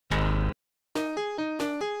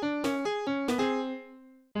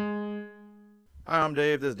I'm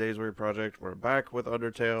Dave, this is Dave's Weird Project. We're back with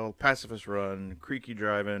Undertale, Pacifist Run, Creaky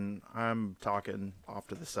Driving. I'm talking off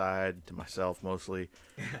to the side, to myself mostly.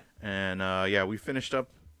 And yeah, we finished up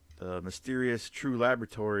the mysterious True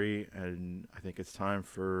Laboratory, and I think it's time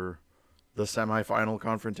for the semi-final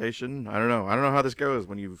confrontation. I don't know how this goes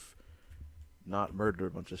when you've not murdered a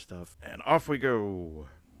bunch of stuff. And off we go.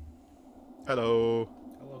 Hello.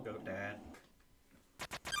 Hello, Goat Dad.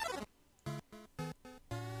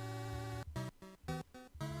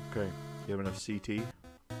 Okay, you have enough CT?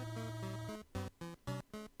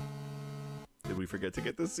 Did we forget to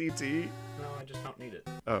get the CT? No, I just don't need it.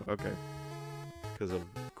 Oh, okay. Because of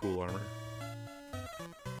cool armor.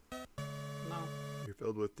 No. You're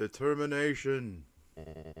filled with determination.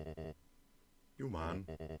 You man.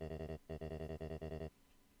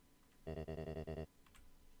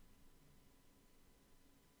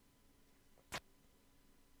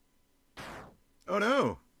 Oh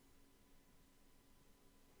no!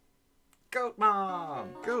 Goat Mom!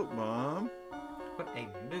 Goat Mom! What a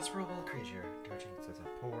miserable creature, touching such a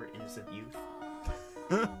poor innocent youth.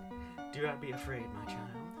 Do not be afraid, my child.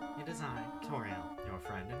 It is I, Toriel, your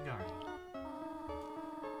friend and guardian.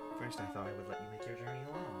 First I thought I would let you make your journey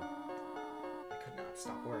alone. I could not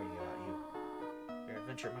stop worrying about you. Your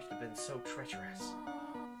adventure must have been so treacherous.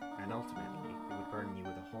 And ultimately, it would burden you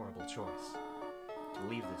with a horrible choice. To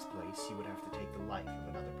leave this place, you would have to take the life of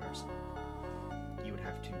another person. You would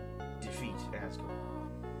have to defeat Asgore.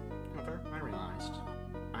 However, I realized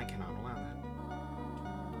I cannot allow that.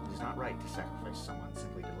 It is not right to sacrifice someone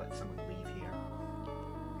simply to let someone leave here.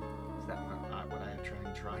 Is that not what I have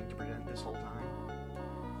been trying to prevent this whole time?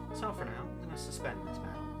 So for now, let us suspend this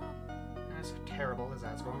battle. As terrible as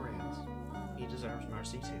Asgore is, he deserves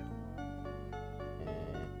mercy too.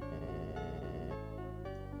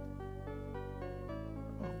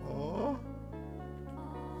 Aww.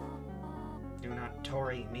 Do not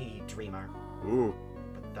Tory me, dreamer. Ooh.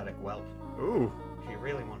 Pathetic whelp. Ooh. If you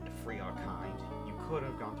really wanted to free our kind, you could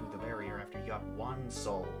have gone through the barrier after you got one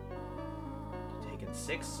soul. Taken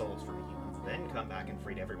 6 souls from the humans, then come back and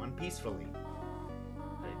freed everyone peacefully.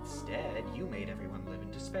 But instead, you made everyone live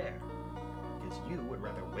in despair. Because you would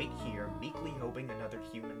rather wait here, meekly hoping another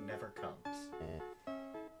human never comes.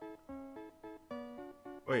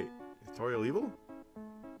 Wait, is Toriel evil?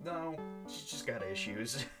 No, she's just got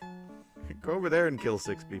issues. Go over there and kill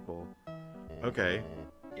 6 people. Okay.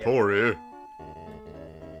 Yep. Tori.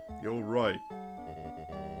 You're right.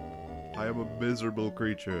 I am a miserable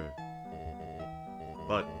creature.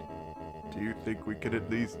 But, do you think we could at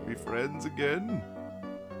least be friends again?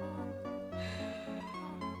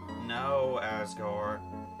 No, Asgore.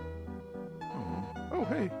 Oh,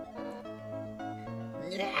 hey.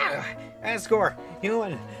 Yeah! Asgore, you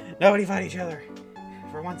and nobody fight each other.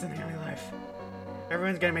 For once in their only life.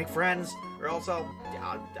 Everyone's gonna make friends, or else I'll...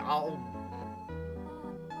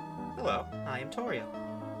 Hello, I am Toriel.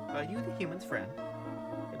 Are you the human's friend?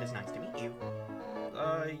 It is nice to meet you.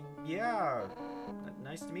 Yeah.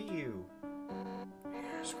 Nice to meet you.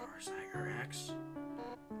 Asgore Sanger X.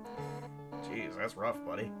 Jeez, that's rough,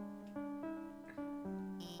 buddy.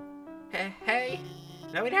 Hey!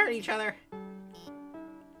 No, we'd hurt each other.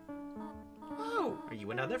 Oh, are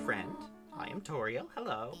you another friend? I am Toriel.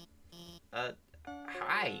 Hello.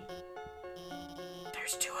 Hi.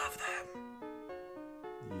 There's 2 of them.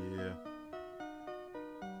 Yeah.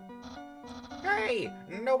 Hey!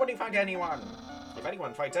 Nobody fight anyone! If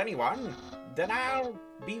anyone fights anyone, then I'll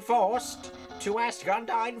be forced to ask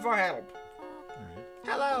Undyne for help. Alright.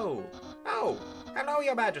 Hello! Oh, hello,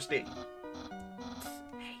 your majesty!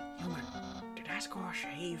 Hey, human, did Asgore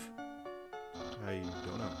shave? I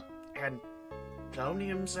don't know. And clone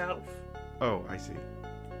himself? Oh, I see.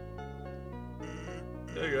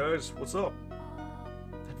 Hey guys, what's up?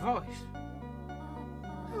 That voice.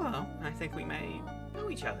 Hello, I think we may know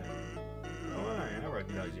each other. Oh, I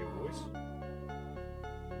recognize your voice.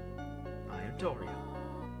 I am Toriel.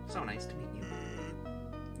 So nice to meet you.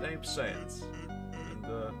 Name's Sans. And,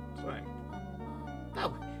 Sang.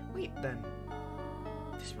 Oh, wait then.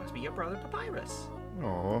 This must be your brother Papyrus.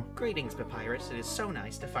 Aw. Greetings, Papyrus. It is so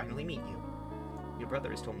nice to finally meet you. Your brother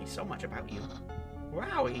has told me so much about you.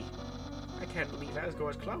 Wowie! I can't believe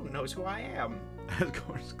Asgore's clone knows who I am.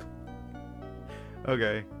 Asgore's clone.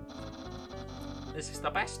 Okay. This is the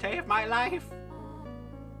best day of my life.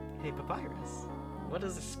 Hey, Papyrus. What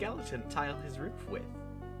does a skeleton tile his roof with?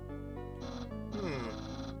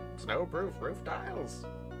 Snow-proof roof tiles.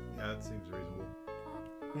 Yeah, that seems reasonable.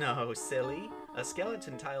 No, silly. A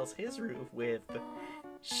skeleton tiles his roof with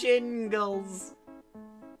shingles.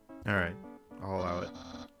 Alright, I'll allow it.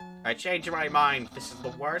 I changed my mind. This is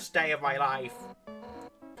the worst day of my life.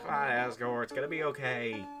 Come on, Asgore, it's gonna be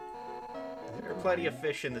okay. There are plenty of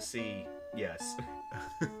fish in the sea. Yes.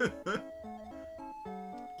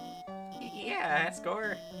 Yeah,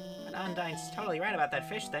 Asgore. But Undyne's totally right about that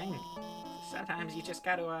fish thing. Sometimes you just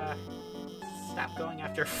gotta, stop going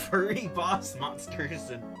after furry boss monsters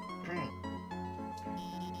and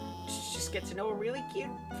just get to know a really cute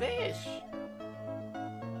fish.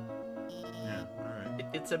 Yeah, alright.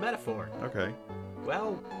 It's a metaphor. Okay.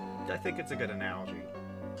 Well, I think it's a good analogy.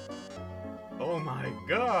 Oh my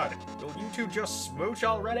god! Will you two just smooch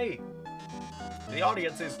already? The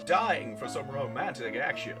audience is dying for some romantic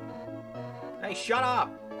action. Hey, shut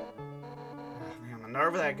up! Oh, man, the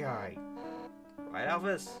nerve of that guy. Right,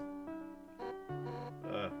 Elvis?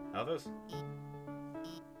 Elvis?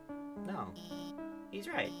 No. He's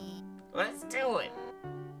right. Let's do it.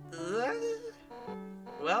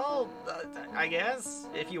 Well, I guess,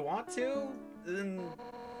 if you want to, then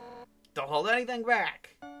don't hold anything back.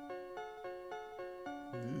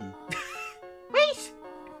 Wait!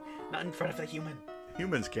 Not in front of the human.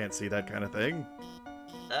 Humans can't see that kind of thing.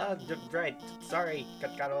 Right. Sorry.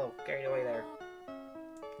 Got a little carried away there.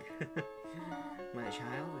 My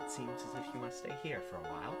child, it seems as if you must stay here for a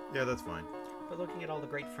while. Yeah, that's fine. But looking at all the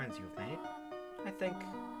great friends you've made, I think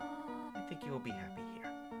you will be happy here.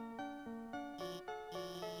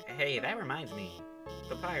 Hey, that reminds me.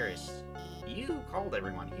 Papyrus, you called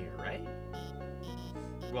everyone here, right?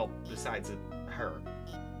 Well, besides her.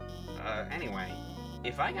 Anyway,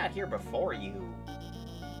 if I got here before you,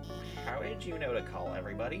 how did you know to call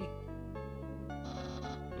everybody?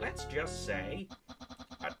 Let's just say,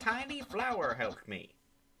 a tiny flower helped me.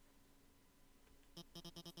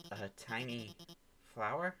 A tiny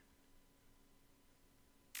flower?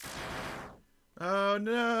 Oh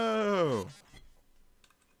no!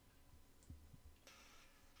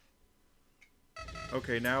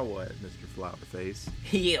 Okay, now what, Mr. Flowerface?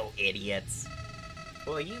 You idiots!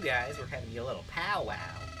 Well, you guys were having your little powwow.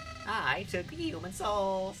 I took the human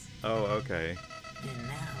souls. Oh, okay. And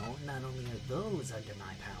now, not only are those under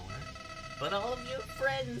my power, but all of your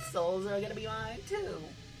friends' souls are gonna be mine too.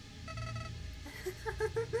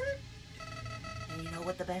 And you know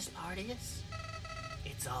what the best part is?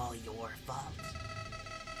 It's all your fault.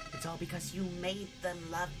 It's all because you made them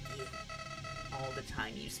love you. All the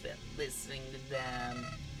time you spent listening to them,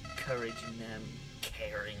 encouraging them,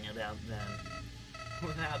 caring about them.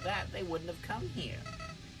 Without that, they wouldn't have come here.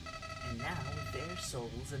 And now, with their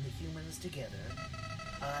souls and the humans together,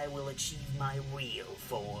 I will achieve my real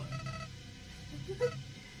form.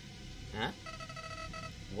 Huh?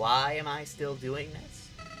 Why am I still doing this?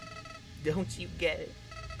 Don't you get it?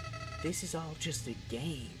 This is all just a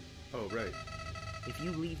game. Oh, right. If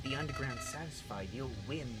you leave the underground satisfied, you'll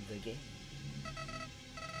win the game.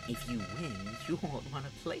 If you win, you won't want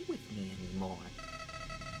to play with me anymore.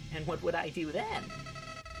 And what would I do then?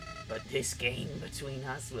 But this game between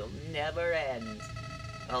us will never end.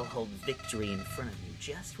 I'll hold victory in front of you,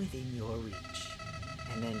 just within your reach,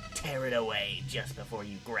 and then tear it away just before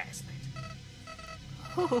you grasp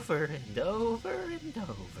it. Over and over and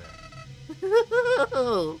over.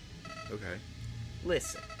 Okay.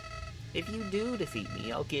 Listen, if you do defeat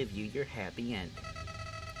me, I'll give you your happy ending.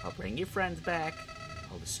 I'll bring your friends back.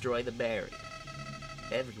 I'll destroy the barrier.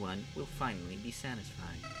 Everyone will finally be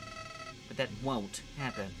satisfied. But that won't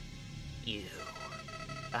happen. You.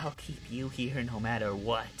 I'll keep you here no matter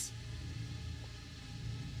what.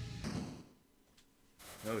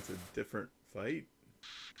 No, it's a different fight.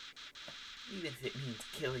 Even if it means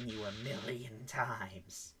killing you 1,000,000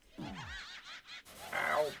 times.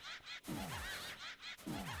 Ow.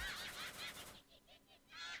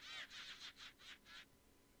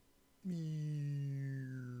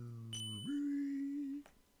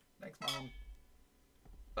 Thanks, Mom.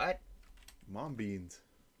 What? Mom beans.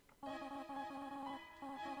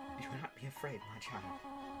 Do not be afraid, my child.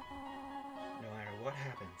 No matter what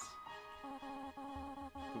happens,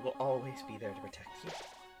 we will always be there to protect you.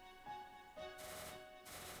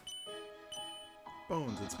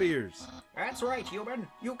 Bones and spears. That's right, human.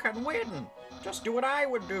 You can win. Just do what I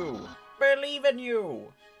would do. Believe in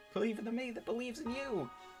you. Believe in the me that believes in you.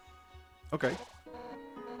 Okay.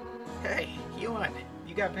 Hey, human.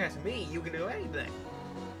 You got past me, you can do anything.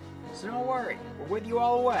 So don't worry. We're with you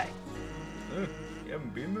all the way. You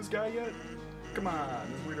haven't been this guy yet? Come on,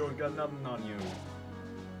 this weirdo ain't got nothing on you.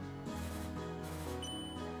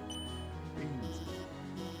 Beans.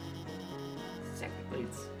 Technically,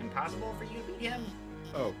 it's impossible for you to beat him,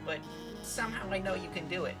 Oh. but somehow I know you can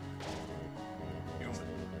do it. Human.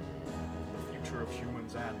 The future of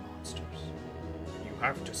humans and monsters. You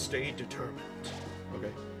have to stay determined.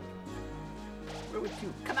 Okay. We're with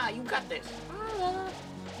you. Come on, you got this.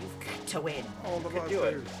 to win. All the Could do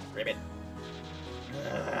it. monsters. Ribbit.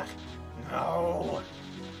 Ugh, no.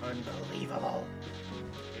 Unbelievable.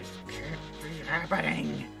 This can't be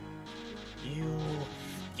happening. You.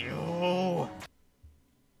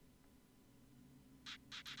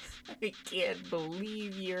 I can't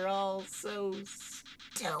believe you're all so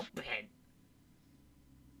stupid.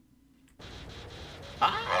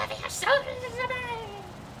 All of you so stupid.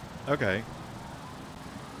 Okay.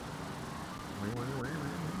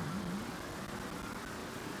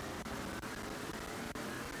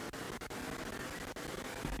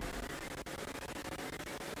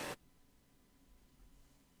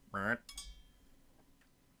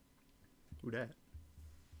 Who that?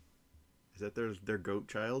 Is that their goat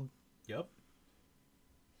child? Yep.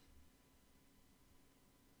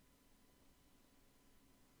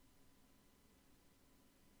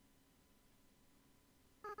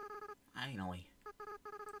 Finally.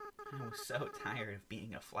 I was so tired of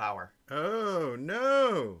being a flower. Oh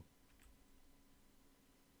no!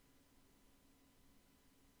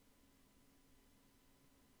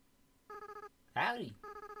 Howdy.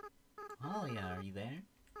 Oh yeah, are you there?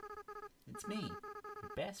 It's me,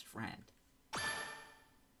 your best friend.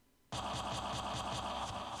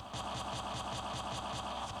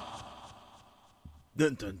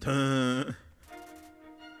 Dun dun dun.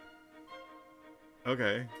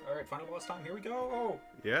 Okay. Alright, final boss time, here we go!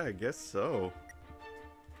 Yeah, I guess so.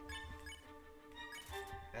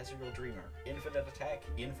 Azrael Dreamer. Infinite attack,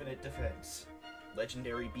 infinite defense.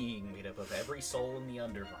 Legendary being made up of every soul in the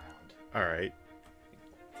underground. Alright.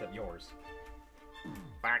 Except yours.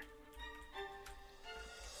 Back.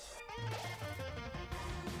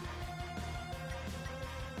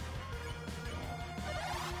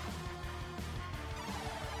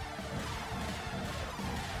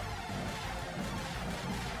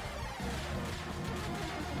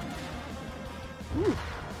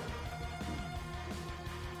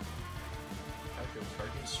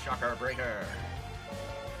 Shocker breaker.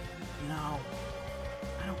 No,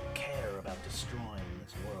 I don't care about destroying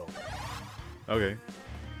this world. Okay.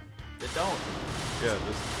 Then don't. Yeah,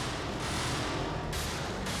 just...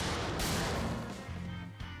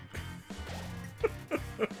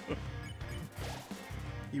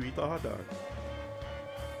 You eat the hot dog.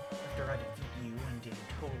 After I defeat you and gain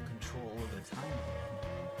total control of the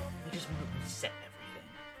timeline, I just want to reset everything.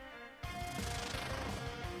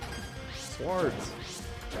 Swords.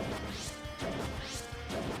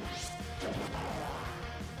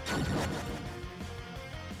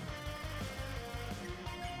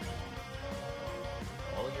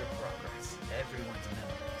 All your progress, everyone's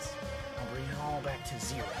memories. I'll bring it all back to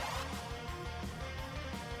zero.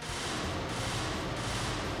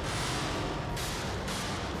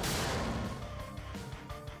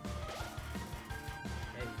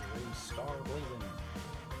 Hey, raise star blazing.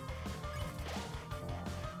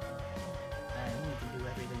 And we can do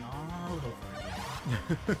everything all over again.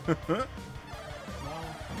 Well,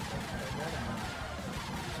 I'd rather not.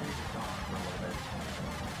 Change the song for a little bit.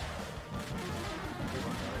 Move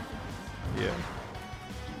on to other things. Yeah.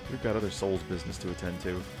 We've got other Souls business to attend to.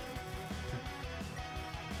 You're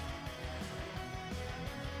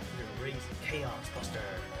raising Chaos Buster.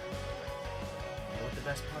 You know what the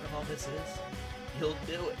best part of all this is? You'll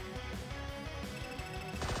do it.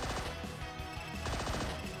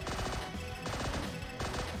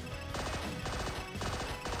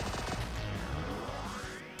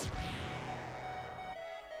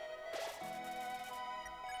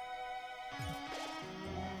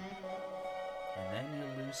 And then you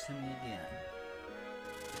lose to me again.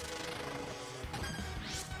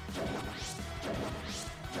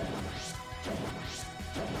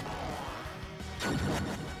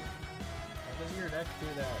 How does your deck do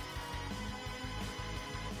that?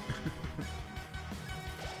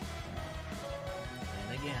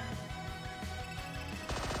 And again.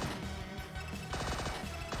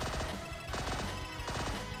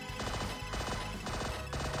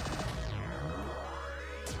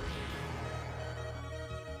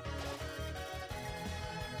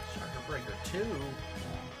 Sharker Breaker 2.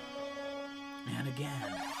 And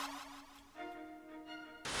again.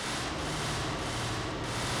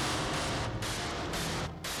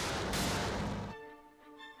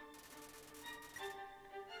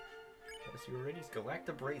 Guess you're ready to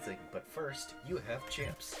Galacta Brazing, but first, you have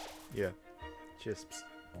chips. Yeah. Chisps.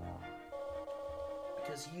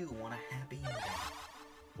 Because you want a happy ending.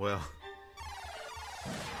 Well.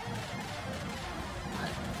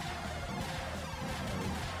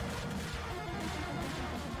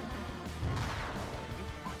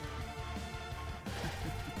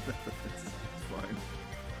 it's fine.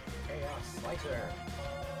 Chaos Slicer.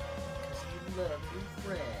 Because you love your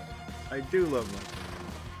friend. I do love my town.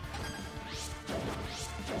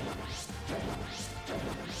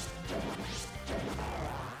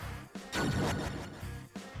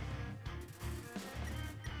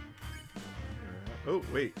 Oh,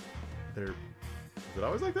 wait. Was it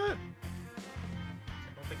always like that? I don't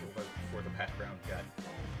think it was before the background got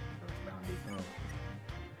boundy. Oh.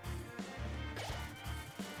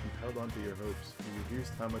 You've held on to your hopes. You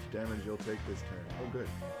reduced how much damage you'll take this turn. Oh, good.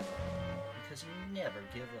 Because you never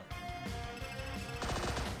give up.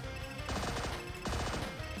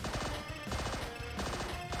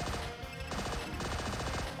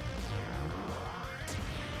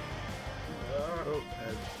 Oh,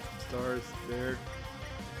 add stars there.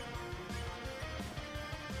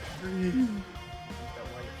 That's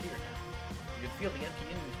why you're here now. You can feel the empty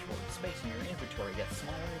inventory space in your inventory get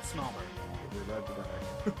smaller and smaller. We're about to die.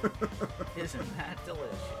 Isn't that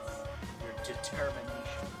delicious? Your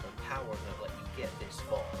determination, the power that let you get this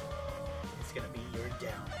far. It's gonna be your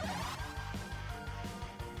downfall.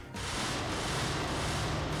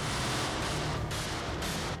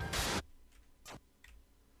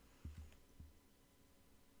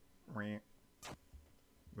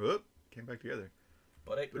 Whoop! Came back together.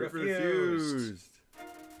 But it But it refused. refused.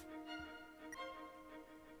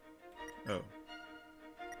 Oh.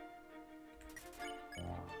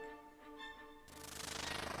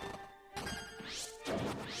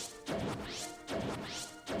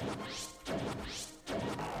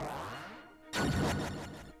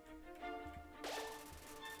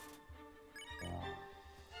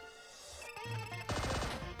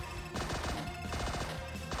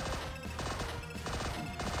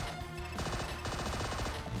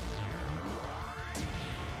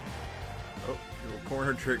 Oh, your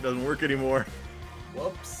corner trick doesn't work anymore.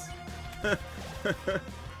 Whoops. Your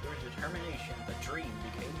determination, the dream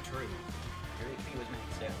became true. Your HP was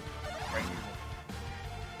maxed out. Right now.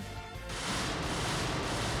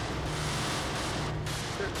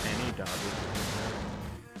 Is there any dodges?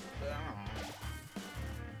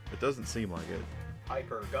 It doesn't seem like it.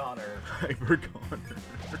 Hyper Goner. Hyper Goner.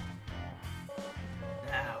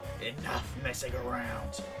 Now, enough messing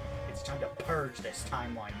around. It's time to purge this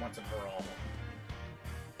timeline once and for all.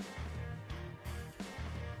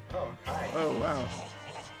 Oh, hi. Oh, wow.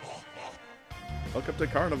 Welcome to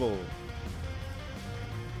Carnival. Even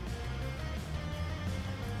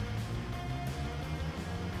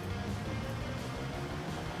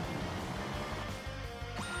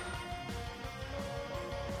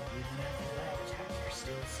after that attack, you're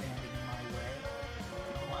still standing in my way?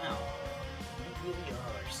 Wow. You really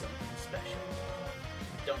are something special.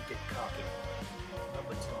 Don't get cocky. Up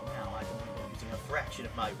until now, I've been using a fraction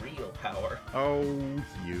of my real power. Oh,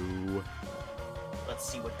 you. Let's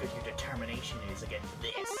see what good your determination is against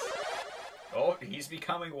this. Oh, he's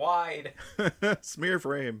becoming wide. Smear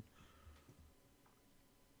frame.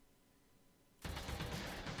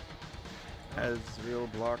 Asriel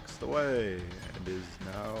blocks the way and is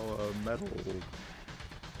now a metal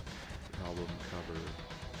album cover.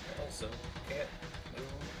 Also, can't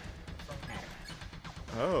move from that.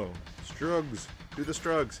 Oh, Strugs. Do the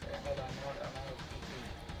Strugs.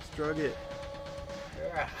 Strug it.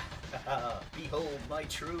 Behold my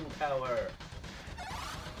true power.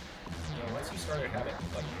 Once you started having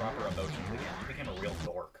like proper emotions again, you became a real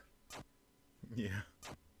dork. Yeah.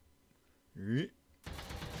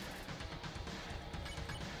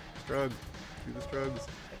 Strug. Do the Strugs. I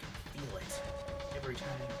can feel it. Every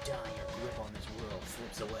time you die, your grip on this world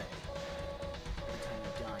slips away. Every time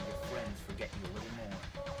you die, your friends forget you a little more.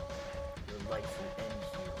 Your life will end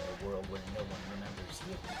here in a world where no one remembers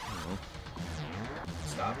you. Oh.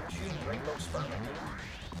 Stop shooting rainbow sperm at me. I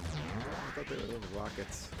thought they were little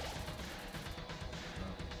rockets.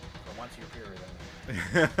 For once you're purer than me.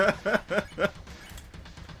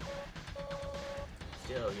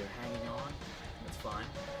 Still, you're hanging on. That's fine. In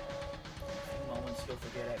a few moments, you'll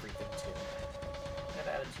forget everything, too. That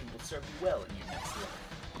attitude will serve you well in your next life.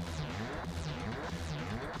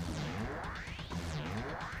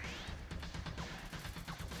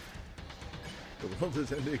 The world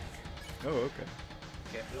is ending. Oh, okay.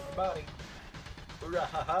 Can't move your body.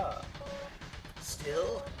 Hurrah-ha-ha.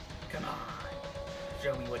 Still? Come on.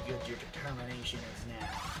 Show me what good your determination is now.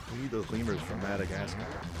 We need those lemurs from Madagascar.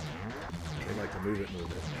 They like to move it.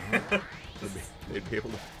 They'd be able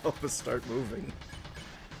to help us start moving.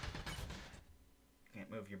 Can't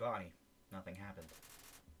move your body. Nothing happened.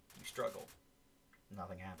 You struggled.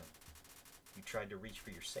 Nothing happened. You tried to reach for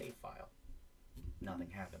your save file. Nothing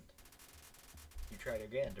happened. You tried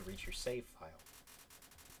again to reach your save file.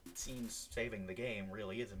 It seems saving the game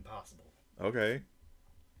really is impossible. Okay.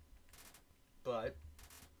 But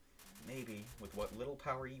maybe, with what little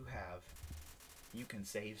power you have, you can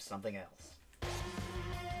save something else.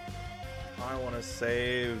 I want to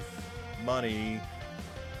save money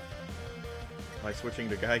by switching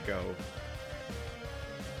to Geico.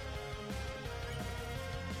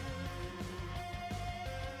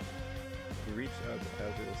 You reach out to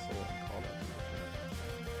Azrael's soul and call out to the friend.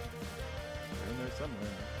 They're in there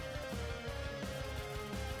somewhere.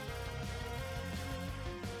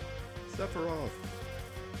 Sephiroth.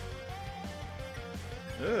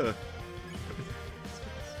 Ugh.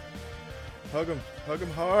 Hug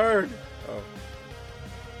him hard. Oh.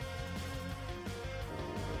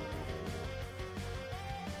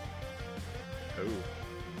 Oh.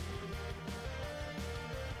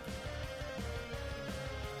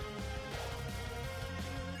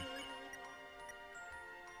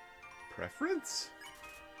 Preference?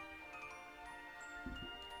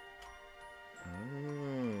 Oh,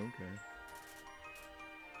 okay.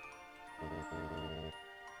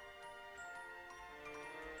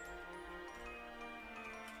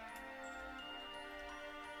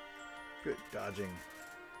 Good dodging.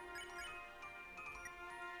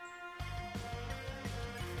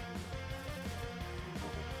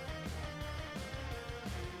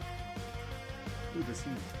 Ooh, the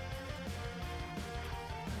seed.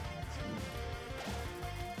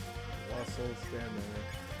 Lost soul stand there.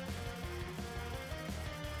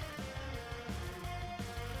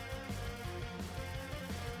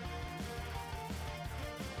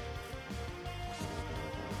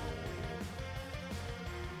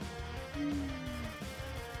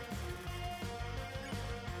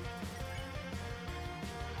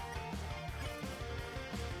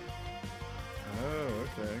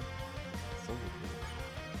 Okay. So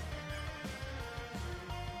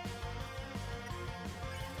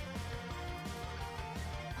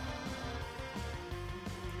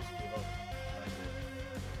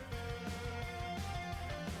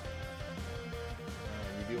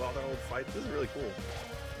you do all the old fights. This is really cool.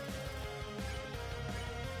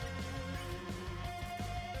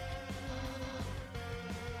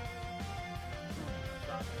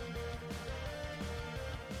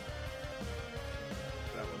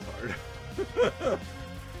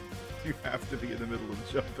 You have to be in the middle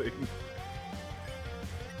of jumping.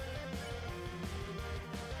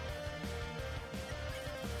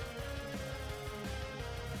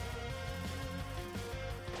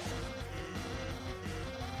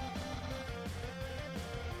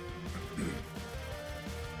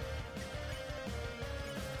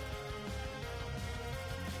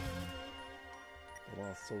 The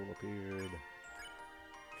lost soul appeared.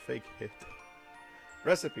 Fake hit.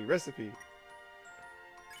 Recipe.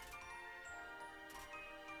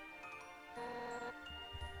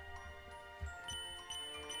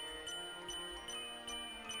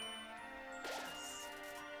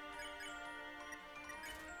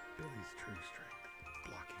 Billy's true strength,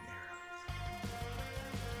 blocking arrows.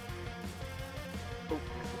 Oh,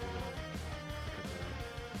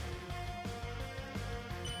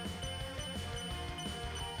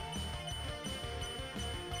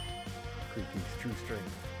 Creepy's true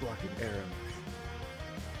strength, blocking arrows.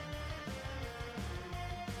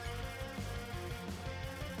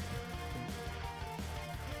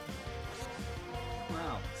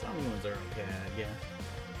 Well, some ones are okay, I guess.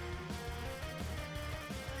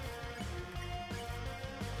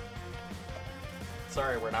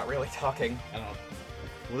 Sorry, we're not really talking. I don't know.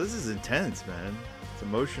 Well, this is intense, man. It's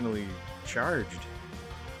emotionally charged.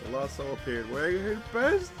 The lost soul appeared wearing her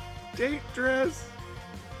best date dress.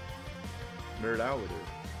 Nerd out with it.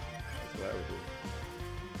 That's what I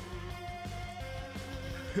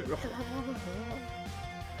would do.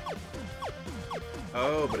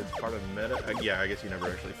 Oh, but it's part of meta. Yeah, I guess you never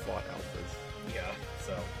actually fought alphas. Yeah,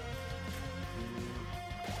 so.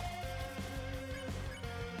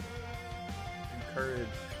 Encourage.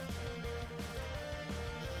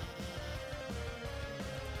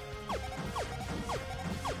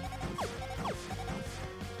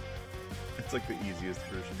 It's like the easiest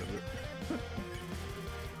version of it.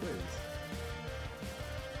 Quiz.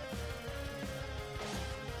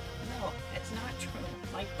 No, it's not true.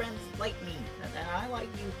 My friends like me, and I like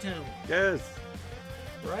you too. Yes.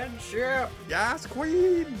 Friendship. Yes,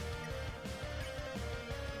 queen.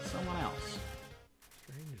 Someone else.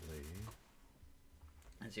 Strangely.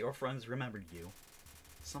 As your friends remembered you,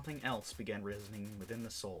 something else began resonating within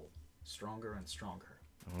the soul, stronger and stronger.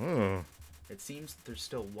 Oh. It seems that there's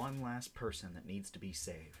still one last person that needs to be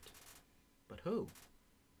saved. But who?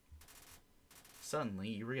 Suddenly,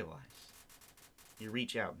 you realize. You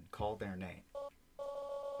reach out and call their name.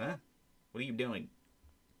 Huh? What are you doing?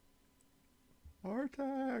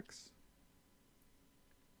 Artax.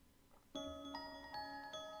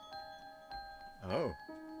 Oh. Oh.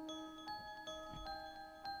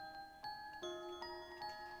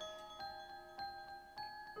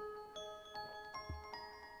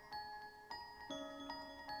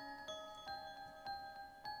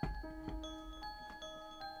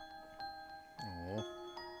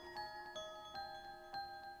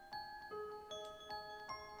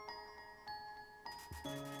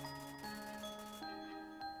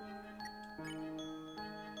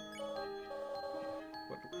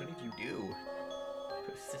 What did you do?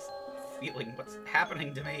 What's this feeling? What's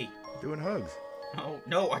happening to me? Doing hugs. Oh,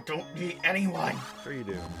 no, I don't need anyone. Sure you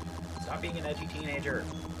do. Stop being an edgy teenager.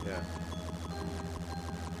 Yeah.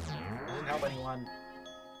 Doesn't help anyone.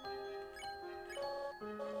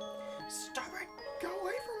 Stop it! Go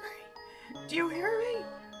away from me! Do you hear me?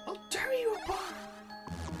 I'll tear you apart!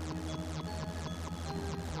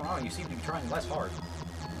 Oh, you seem to be trying less hard.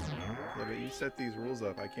 Yeah, but you set these rules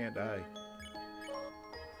up. I can't die.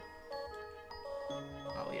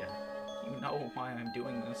 Oh yeah, you know why I'm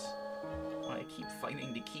doing this. Why I keep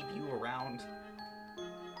fighting to keep you around.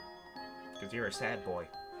 Because you're a sad boy.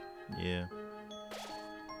 Yeah.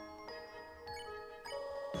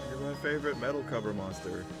 You're my favorite metal cover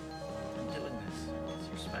monster. I'm doing this because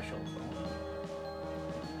you're special, Folly.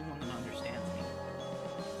 You're the only one that understands me. No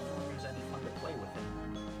one has any fun to play with it.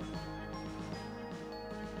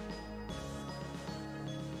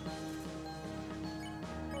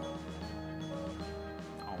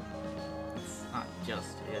 Oh, it's not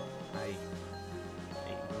just it. It's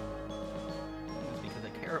because I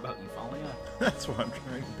care about you, Folly. That's why I'm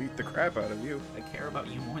trying to beat the crap out of you. I care about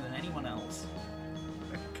you more than anyone else.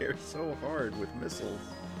 I care so hard with missiles.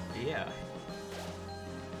 Yeah.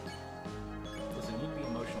 Listen, you'd be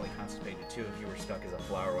emotionally constipated too if you were stuck as a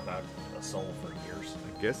flower without a soul for years.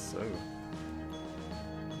 I guess so.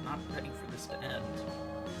 I'm not ready for this to end.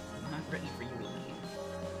 I'm not ready for you to leave.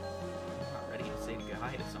 I'm not ready to say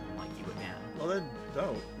goodbye to someone like you again. Well then,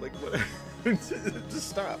 don't. Like, what? Just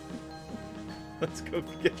stop. Let's go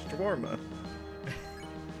get shawarma.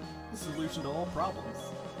 The solution to all problems.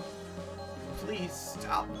 Please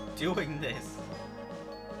stop doing this.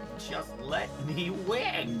 Just let me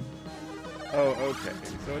win. Oh, okay.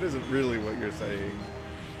 So it isn't really what you're saying.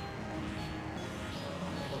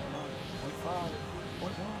 0.5,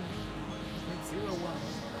 0.1, 0.01.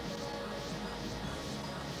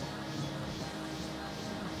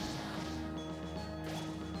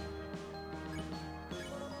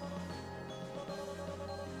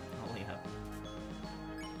 Oh yeah.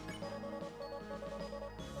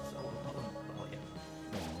 So alone. Oh yeah.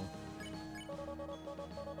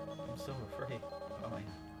 I'm so afraid. Oh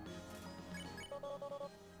yeah.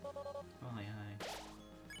 Oh yeah.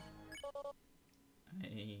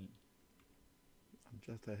 I'm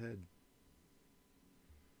just ahead.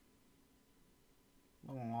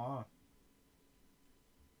 Aww.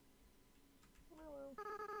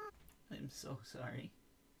 I'm so sorry.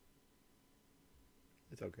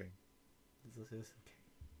 It's okay. This is okay.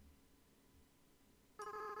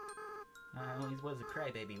 I always was a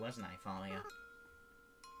crybaby, wasn't I, Folly?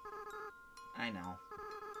 I know.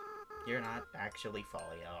 You're not actually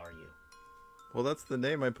Folly, are you? Well, that's the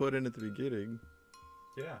name I put in at the beginning.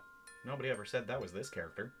 Yeah. Nobody ever said that was this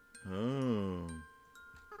character. Oh.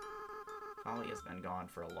 Folly has been gone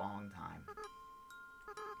for a long time.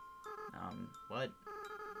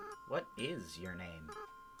 What is your name?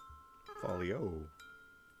 Folio.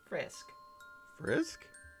 Frisk. Frisk?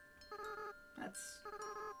 That's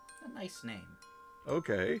a nice name.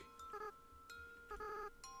 Okay.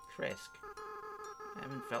 Frisk. I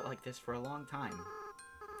haven't felt like this for a long time.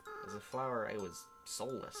 As a flower, I was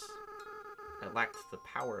soulless. I lacked the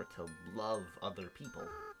power to love other people.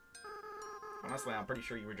 Honestly, I'm pretty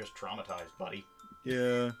sure you were just traumatized, buddy.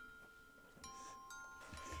 Yeah.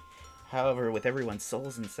 However, with everyone's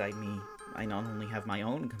souls inside me, I not only have my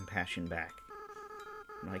own compassion back,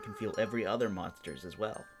 but I can feel every other monster's as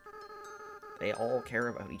well. They all care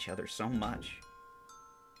about each other so much.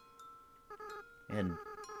 And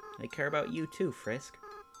they care about you too, Frisk.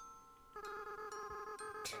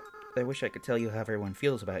 I wish I could tell you how everyone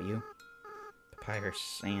feels about you. Papyrus,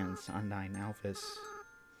 Sans, Undyne, Alphys,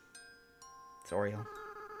 Toriel.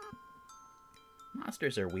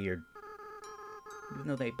 Monsters are weird. Even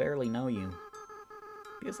though they barely know you.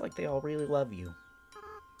 Feels like they all really love you.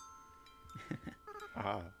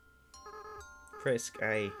 Ah. Frisk,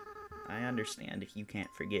 I understand if you can't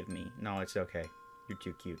forgive me. No, it's okay. You're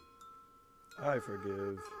too cute. I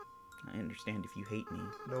forgive. I understand if you hate me.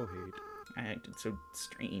 No hate. I acted so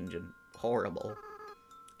strange and horrible.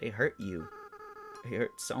 I hurt you. I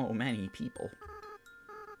hurt so many people.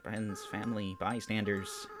 Friends, family,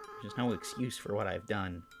 bystanders. There's no excuse for what I've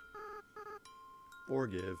done.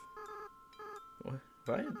 Forgive. What?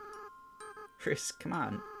 Chris, come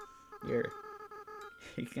on. You're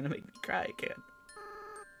gonna make me cry again.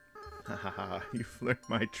 Haha, you've learned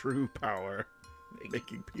my true power.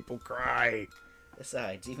 Making people cry.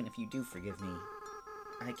 Besides, even if you do forgive me,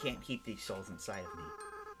 I can't keep these souls inside of me.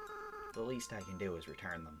 The least I can do is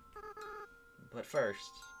return them. But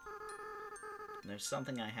first, there's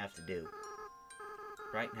something I have to do.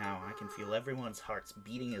 Right now, I can feel everyone's hearts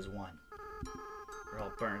beating as one. We're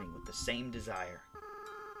all burning with the same desire.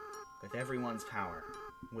 With everyone's power,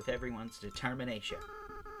 with everyone's determination,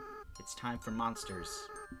 it's time for monsters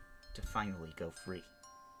to finally go free.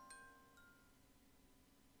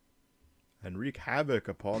 And wreak havoc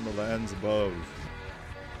upon the lands above.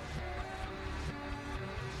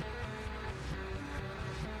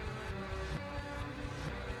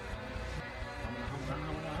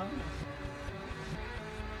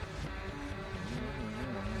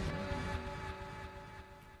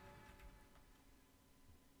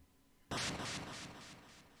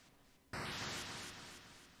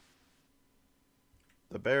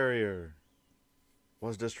 The barrier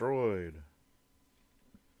was destroyed.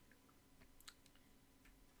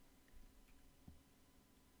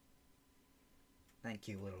 Thank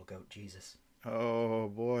you, little goat Jesus. Oh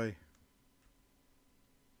boy.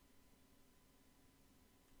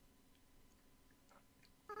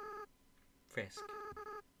 Frisk,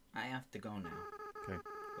 I have to go now. Okay.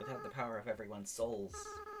 Without the power of everyone's souls,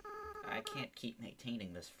 I can't keep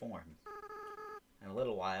maintaining this form. In a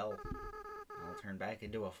little while, I'll turn back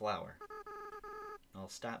into a flower. I'll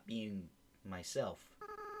stop being myself.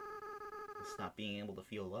 I'll stop being able to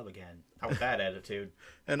feel love again. How with that attitude?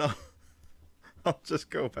 And I'll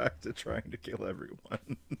just go back to trying to kill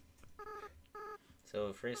everyone.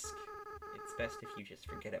 So, Frisk, it's best if you just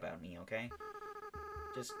forget about me, okay?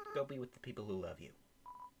 Just go be with the people who love you.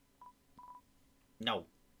 No.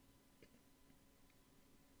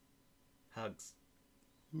 Hugs.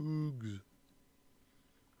 Oogs.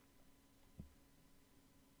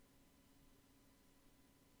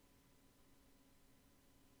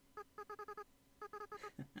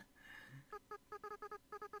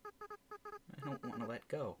 I don't want to let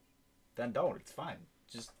go. Then don't, it's fine.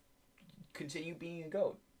 Just continue being a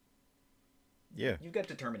goat. Yeah. You've got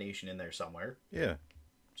determination in there somewhere. Yeah.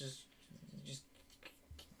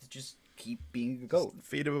 Just keep being a goat. Just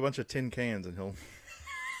feed him a bunch of tin cans and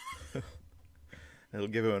it'll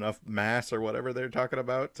give him enough mass or whatever they're talking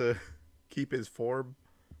about to keep his form.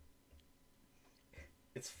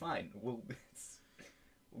 It's fine. We'll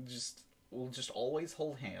just always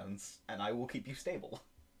hold hands, and I will keep you stable.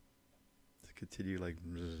 To continue like.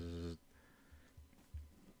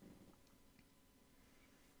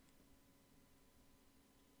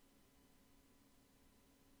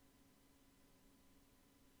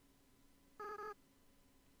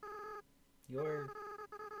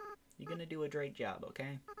 You're gonna do a great job,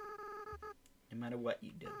 okay? No matter what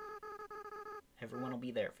you do. Everyone will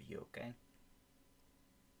be there for you, okay?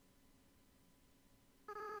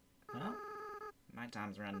 Well, my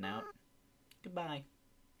time's running out. Goodbye.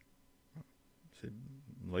 Say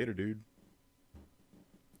later, dude.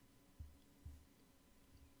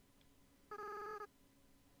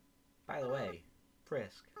 By the way,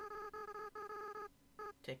 Frisk,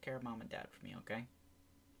 take care of Mom and Dad for me, okay?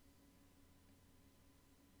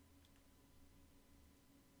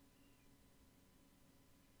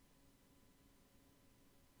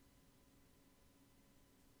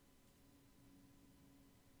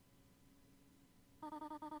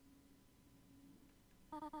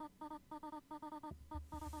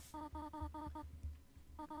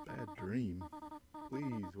 Bad dream.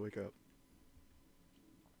 Please wake up.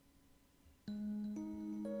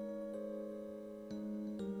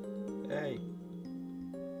 Hey.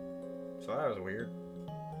 So that was weird.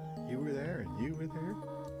 You were there and you were there?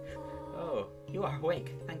 Oh, you are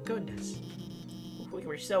awake. Thank goodness. We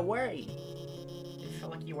were so worried. It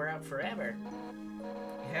felt like you were out forever.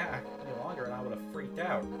 Yeah, any longer and I would have freaked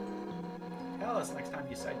out. Tell us next time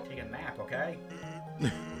you decide to take a nap, okay?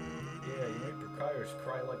 Yeah, you made Prokios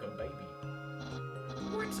cry like a baby.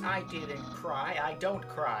 What? I didn't cry. I don't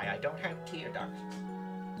cry. I don't have tear ducts.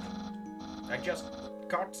 I just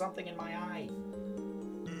caught something in my eye.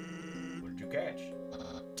 What did you catch?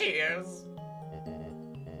 Tears.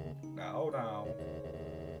 Now.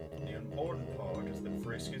 The important part is that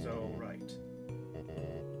Frisk is alright.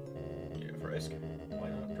 Yeah, Frisk, why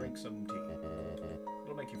not drink some tea?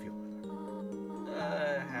 It'll make you feel better.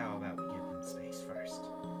 How about we give him space first?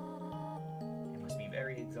 He must be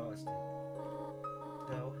very exhausted.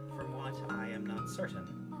 Though, from what I am not certain.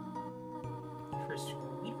 Frisk,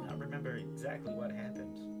 we do not remember exactly what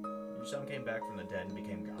happened. Your son came back from the dead and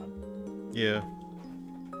became God. Yeah.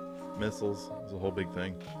 Missiles was a whole big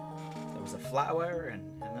thing. There was a flower,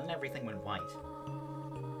 and then everything went white.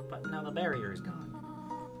 But now the barrier is gone.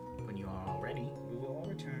 When you are all ready, we will all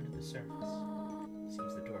return to the surface.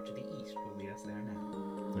 Seems the door to the east will lead us there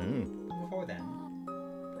now. Before then,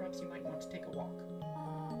 perhaps you might want to take a walk.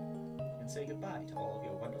 And say goodbye to all of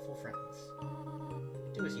your wonderful friends.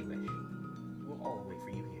 Do as you wish. We will all wait for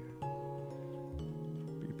you here.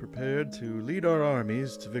 Be prepared to lead our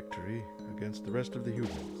armies to victory against the rest of the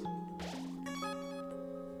humans.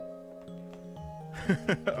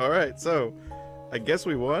 Alright, so I guess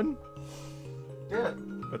we won.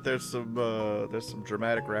 Good. But there's some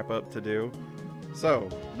dramatic wrap up to do. So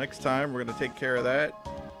next time we're gonna take care of that.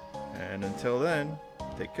 And until then,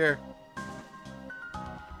 take care.